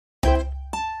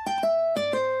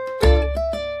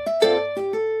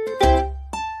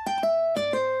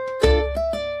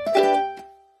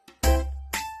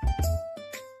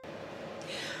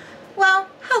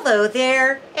Hello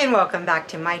there, and welcome back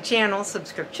to my channel,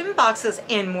 Subscription Boxes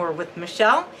and More with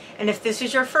Michelle. And if this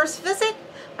is your first visit,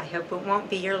 I hope it won't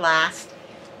be your last.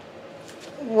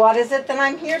 What is it that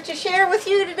I'm here to share with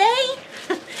you today?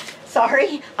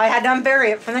 Sorry, I had to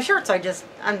unbury it from the shirts I just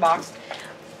unboxed.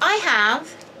 I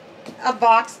have a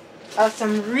box of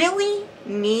some really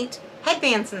neat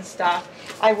headbands and stuff.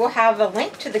 I will have a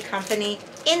link to the company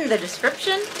in the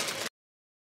description.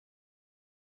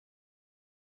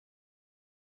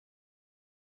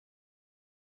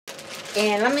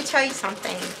 And let me tell you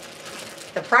something,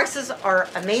 the prices are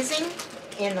amazing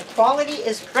and the quality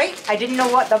is great. I didn't know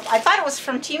what I thought it was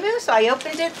from Temu, so I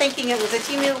opened it thinking it was a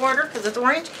Temu order because it's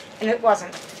orange, and it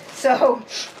wasn't. So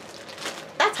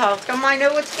that's how come I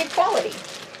know it's good quality.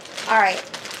 Alright.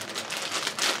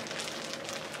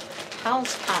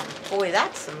 How's come? Boy,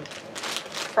 that's some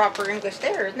proper English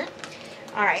there, isn't it?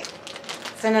 Alright.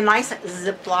 It's in a nice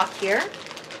Ziploc here.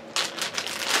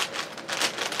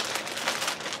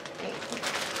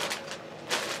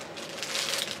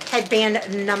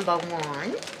 Headband number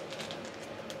 1.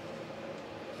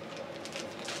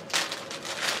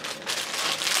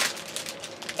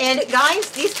 And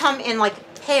guys, these come in like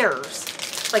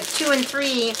pairs, like 2 and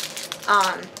 3.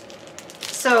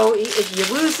 So if you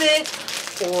lose it,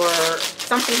 or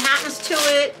something happens to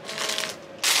it,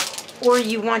 or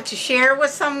you want to share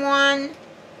with someone,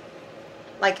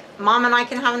 like mom and I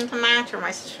can have them to match, or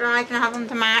my sister and I can have them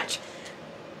to match.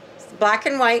 It's black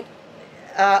and white.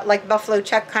 Like buffalo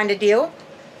check kind of deal,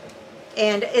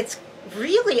 and it's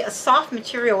really a soft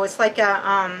material. It's like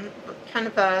a kind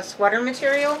of a sweater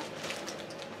material,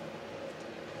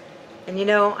 and you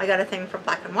know I got a thing for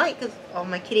black and white because all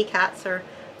my kitty cats are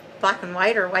black and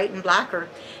white or white and black, or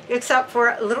except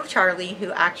for little Charlie,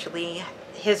 who actually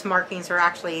his markings are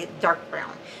actually dark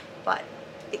brown, but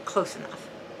it's close enough.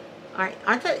 All right,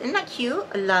 isn't that cute?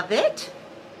 I love it.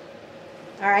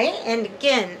 All right, and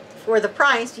again, for the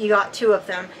price, you got 2 of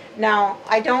them. Now,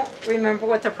 I don't remember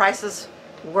what the prices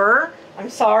were.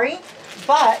 I'm sorry.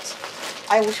 But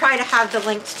I will try to have the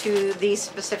links to these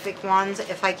specific ones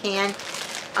if I can.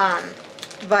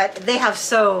 But they have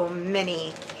so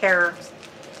many hair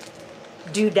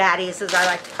doodaddies, as I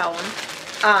like to call them,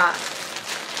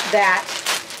 that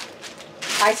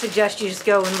I suggest you just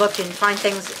go and look and find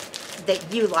things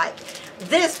that you like.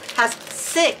 This has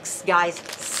 6, guys.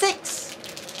 6.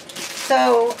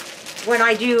 So when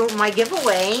I do my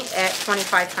giveaway at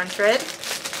 2,500,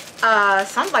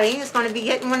 somebody is going to be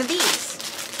getting one of these.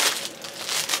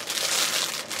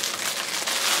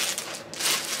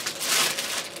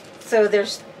 So there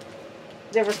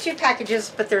was 2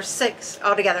 packages, but there's 6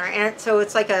 altogether, and so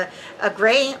it's like a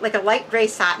gray, like a light gray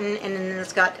satin, and then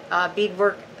it's got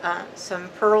beadwork, some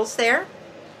pearls there.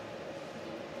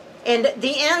 And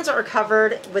the ends are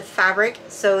covered with fabric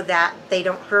so that they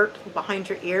don't hurt behind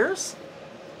your ears.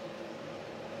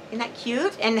 Isn't that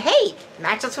cute? And hey,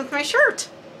 matches with my shirt.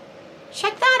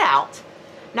 Check that out.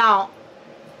 Now,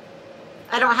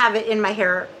 I don't have it in my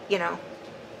hair, you know,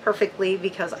 perfectly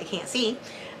because I can't see,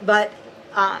 but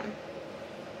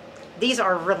these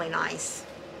are really nice.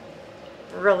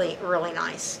 Really, really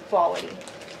nice quality.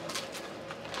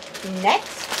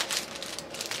 Next,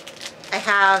 I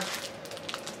have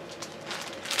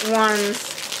ones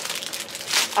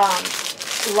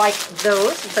like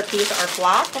those, but these are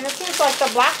black, and it seems like the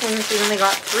black ones we only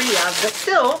got 3 of, but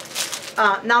still,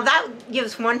 now that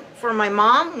gives 1 for my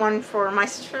mom, 1 for my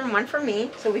sister, and 1 for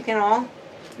me, so we can all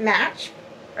match,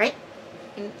 right?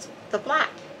 And it's the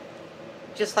black,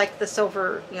 just like the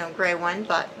silver, you know, gray one,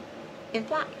 but in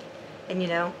black. And you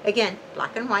know, again,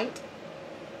 black and white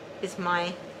is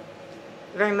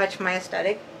very much my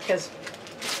aesthetic, because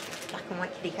black and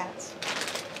white kitty cats.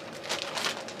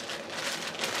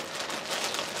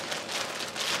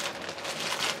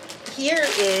 Here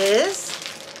is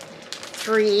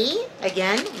 3,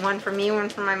 again, 1 for me, 1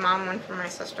 for my mom, 1 for my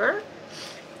sister.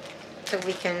 So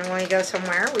we can, when we go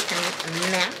somewhere, we can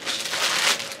match.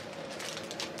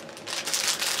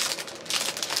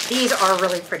 These are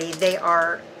really pretty. They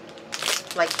are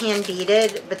like hand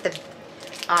beaded, but the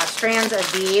strands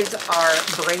of beads are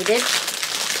braided.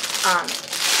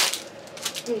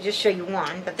 Let me just show you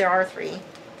 1, but there are 3.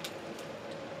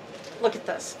 Look at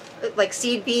this, like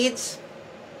seed beads.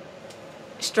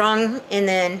 Strung and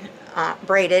then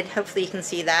braided. Hopefully you can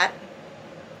see that.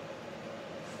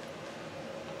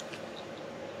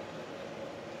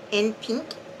 In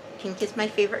pink. Pink is my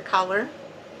favorite color.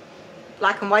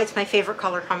 Black and white's my favorite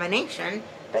color combination,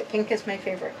 but pink is my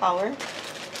favorite color.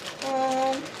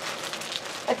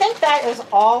 I think that is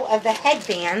all of the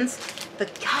headbands.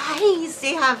 But guys,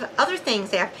 they have other things.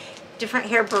 They have different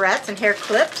hair barrettes and hair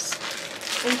clips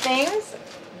and things.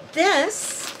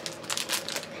 this,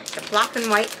 the black and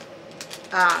white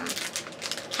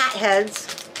cat heads,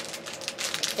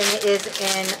 and it is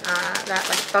in that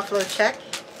like buffalo check.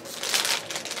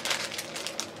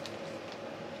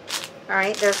 All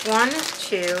right, there's 1,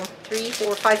 2, 3,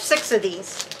 4, 5, 6 of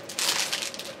these.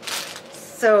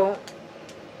 So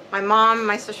my mom,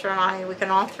 my sister, and I, we can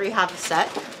all 3 have a set.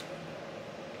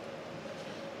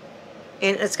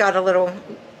 And it's got a little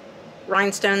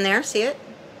rhinestone there, see it?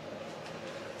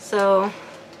 So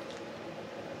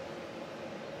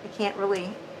I can't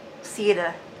really see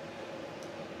to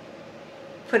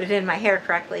put it in my hair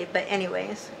correctly, but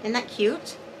anyways, isn't that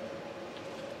cute?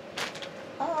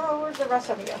 Oh, where's the rest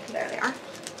of them go? There they are.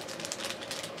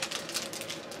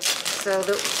 So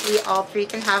that we all 3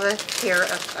 can have a pair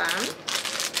of them.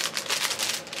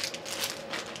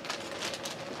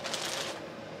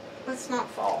 Let's not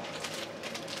fall.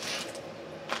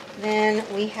 Then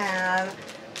we have,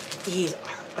 these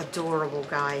are adorable,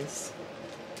 guys.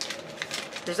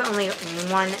 There's only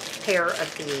 1 pair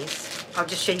of these. I'll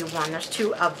just show you one. There's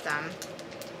 2 of them.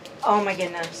 Oh my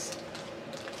goodness.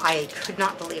 I could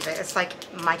not believe it. It's like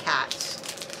my cats.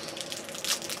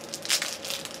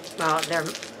 Well, they're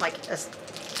like a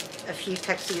few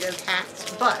tuxedo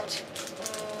cats, but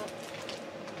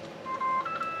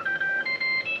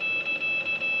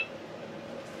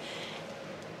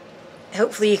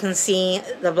hopefully you can see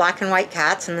the black and white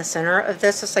cats in the center of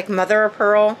this. It's like mother of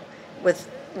pearl with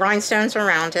rhinestones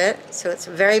around it. So it's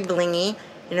very blingy,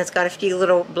 and it's got a few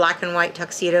little black and white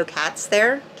tuxedo cats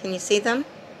there. Can you see them?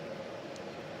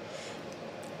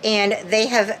 And they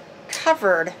have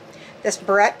covered this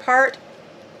barrette part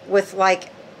with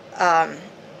like a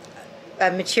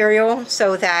material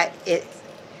so that it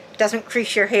doesn't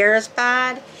crease your hair as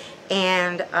bad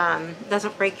and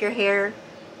doesn't break your hair.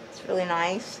 It's really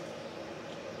nice.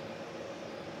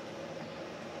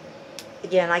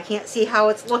 Again, I can't see how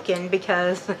it's looking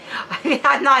because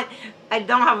I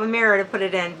don't have a mirror to put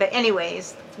it in. But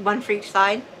anyways, 1 for each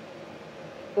side.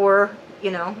 Or, you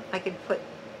know, I could put,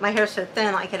 my hair's so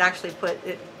thin I could actually put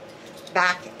it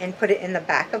back and put it in the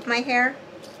back of my hair.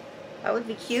 That would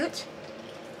be cute.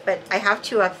 But I have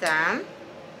 2 of them.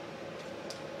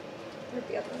 Where'd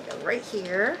the other one go? Right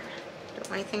here. Don't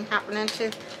want anything happening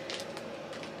to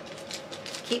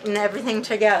keeping everything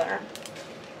together.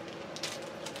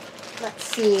 Let's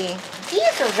see.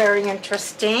 These are very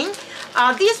interesting.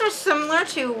 These are similar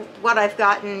to what I've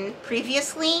gotten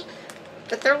previously,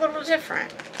 but they're a little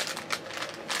different.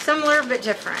 Similar but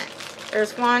different.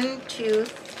 There's 1, 2,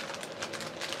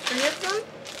 3 of them.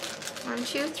 1,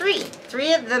 2, 3.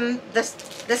 3 of them the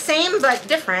same but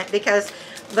different because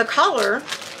the color,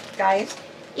 guys,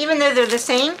 even though they're the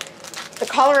same, the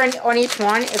color on each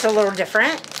one is a little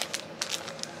different.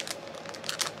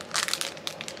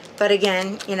 But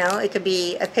again, you know, it could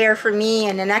be a pair for me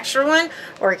and an extra one,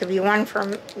 or it could be 1 for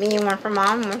me, 1 for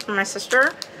mom, 1 for my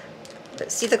sister.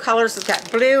 But see the colors, it's got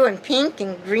blue and pink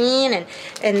and green,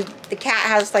 and the cat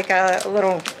has like a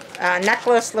little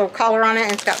necklace, little collar on it,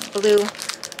 and it's got blue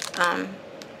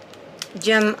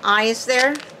gem eyes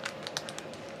there.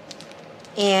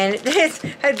 And it's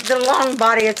the long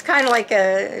body, it's kind of like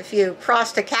if you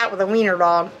crossed a cat with a wiener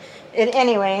dog.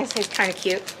 Anyways, it's kind of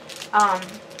cute.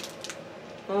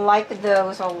 Like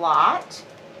those a lot.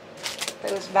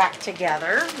 Those back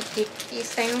together. Keep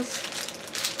these things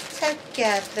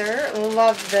together.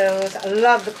 Love those. I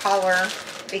love the color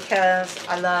because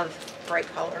I love bright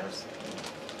colors.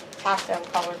 Pastel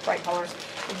colors, bright colors.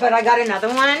 But I got another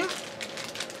one.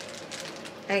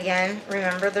 Again,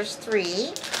 remember there's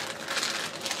 3.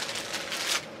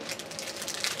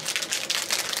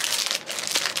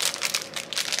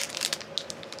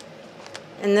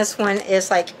 And this one is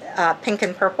like pink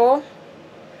and purple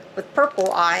with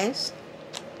purple eyes.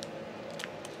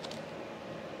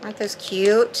 Aren't those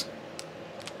cute?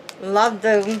 Love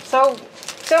them so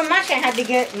much I had to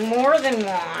get more than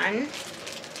 1.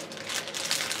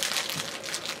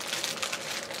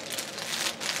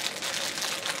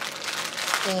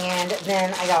 And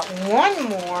then I got 1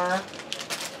 more,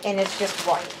 and it's just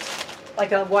white.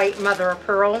 Like a white mother of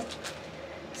pearl.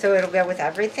 So it'll go with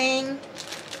everything.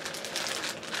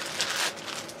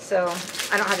 So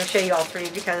I don't have to show you all 3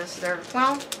 because they're,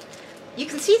 well, you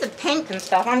can see the pink and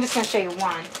stuff. I'm just going to show you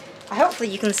one. Hopefully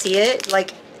you can see it.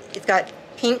 Like, it's got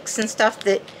pinks and stuff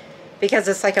that, because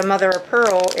it's like a mother of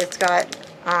pearl, it's got,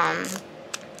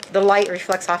 the light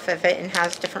reflects off of it and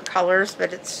has different colors,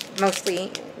 but it's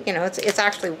mostly, you know, it's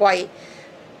actually white,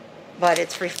 but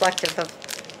it's reflective of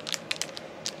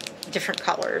different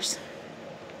colors.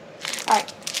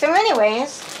 Alright, so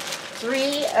anyways,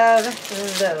 3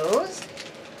 of those.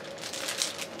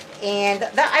 And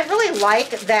that, I really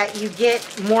like that you get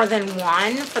more than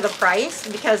one for the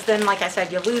price, because then, like I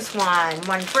said, you lose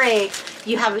one breaks.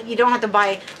 You don't have to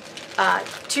buy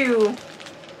two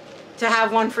to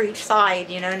have one for each side,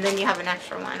 you know, and then you have an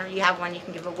extra one, or you have one you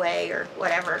can give away or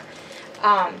whatever.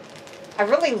 I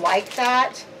really like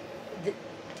that.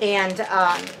 And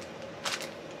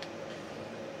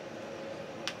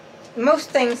most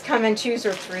things come in 2s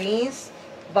or 3s,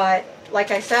 but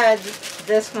like I said,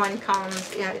 this one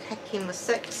comes, you know, it came with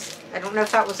 6. I don't know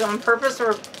if that was on purpose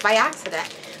or by accident,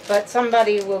 but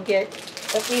somebody will get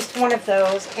at least one of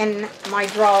those in my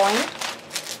drawing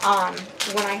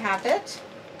when I have it.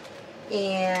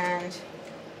 And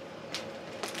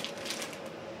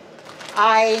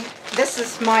this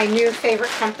is my new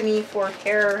favorite company for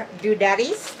hair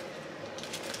doodaddies,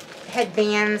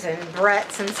 headbands and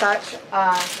barrettes and such.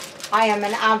 I am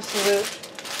an absolute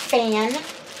fan,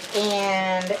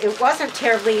 and it wasn't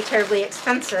terribly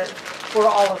expensive for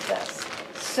all of this.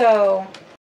 So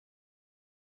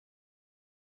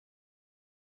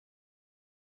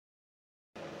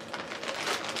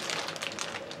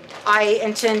I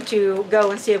intend to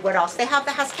go and see what else they have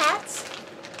that has cats,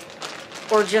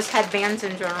 or just headbands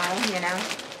in general, you know,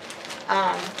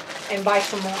 and buy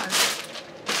some more.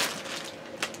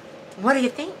 What do you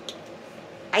think?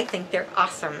 I think they're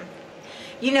awesome.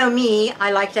 You know me,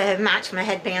 I like to match my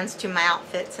headbands to my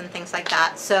outfits and things like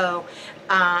that, so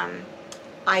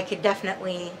I could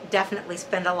definitely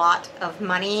spend a lot of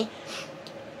money,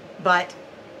 but,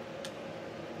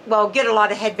 well, get a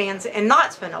lot of headbands and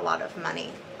not spend a lot of money,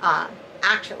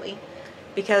 actually,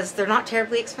 because they're not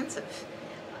terribly expensive.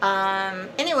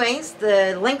 Anyways,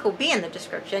 the link will be in the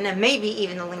description, and maybe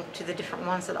even the link to the different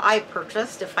ones that I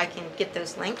purchased, if I can get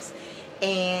those links,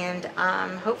 and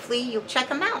hopefully you'll check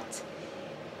them out.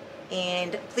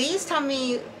 And please tell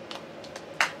me,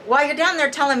 while you're down there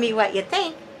telling me what you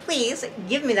think, please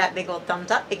give me that big old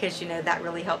thumbs up, because you know that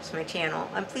really helps my channel.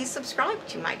 And please subscribe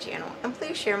to my channel, and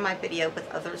please share my video with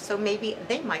others so maybe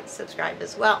they might subscribe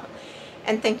as well.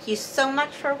 And thank you so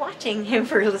much for watching and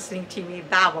for listening to me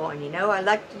babble. And you know I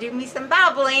like to do me some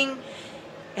babbling.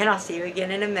 And I'll see you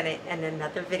again in a minute in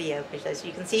another video, because as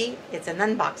you can see, it's an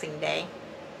unboxing day.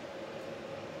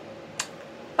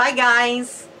 Bye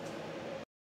guys.